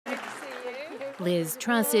Liz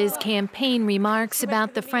Truss's campaign remarks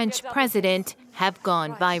about the French president have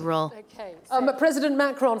gone viral. President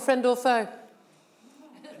Macron, friend or foe?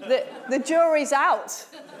 The jury's out.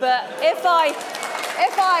 But if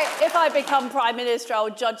I become Prime Minister, I'll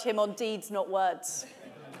judge him on deeds, not words.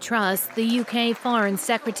 Truss, the UK Foreign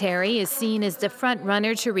Secretary, is seen as the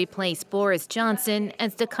frontrunner to replace Boris Johnson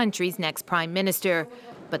as the country's next Prime Minister.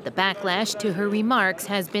 But the backlash to her remarks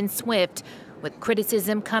has been swift, with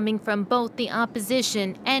criticism coming from both the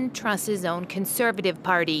opposition and Truss's own Conservative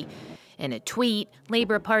Party. In a tweet,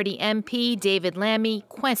 Labour Party MP David Lammy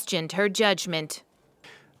questioned her judgment.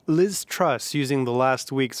 Liz Truss using the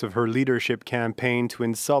last weeks of her leadership campaign to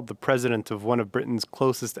insult the president of one of Britain's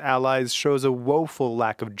closest allies shows a woeful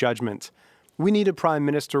lack of judgment. We need a prime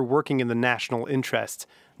minister working in the national interest,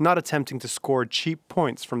 not attempting to score cheap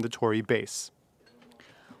points from the Tory base.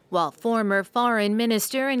 While former Foreign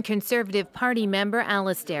Minister and Conservative Party member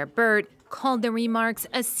Alastair Burt called the remarks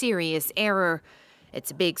a serious error.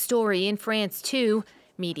 It's a big story in France, too.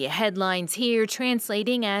 Media headlines here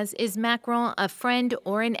translating as, "Is Macron a friend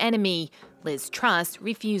or an enemy?" Liz Truss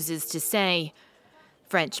refuses to say.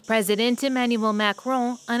 French President Emmanuel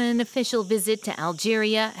Macron, on an official visit to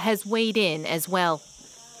Algeria, has weighed in as well.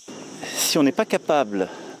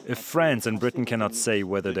 If France and Britain cannot say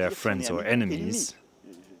whether they're friends or enemies,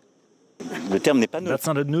 that's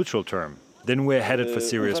not a neutral term. Then we're headed for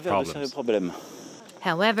serious problems.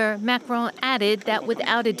 However, Macron added that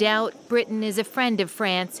without a doubt, Britain is a friend of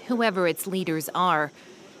France, whoever its leaders are.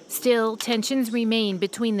 Still, tensions remain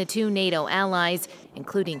between the two NATO allies,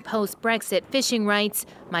 including post-Brexit fishing rights,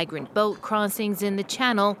 migrant boat crossings in the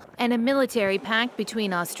Channel, and a military pact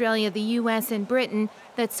between Australia, the US, and Britain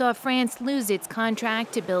that saw France lose its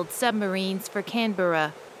contract to build submarines for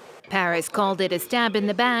Canberra. Paris called it a stab in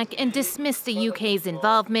the back and dismissed the UK's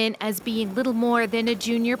involvement as being little more than a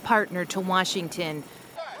junior partner to Washington.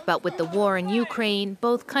 But with the war in Ukraine,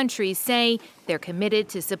 both countries say they're committed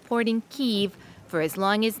to supporting Kyiv for as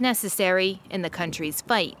long as necessary in the country's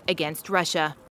fight against Russia.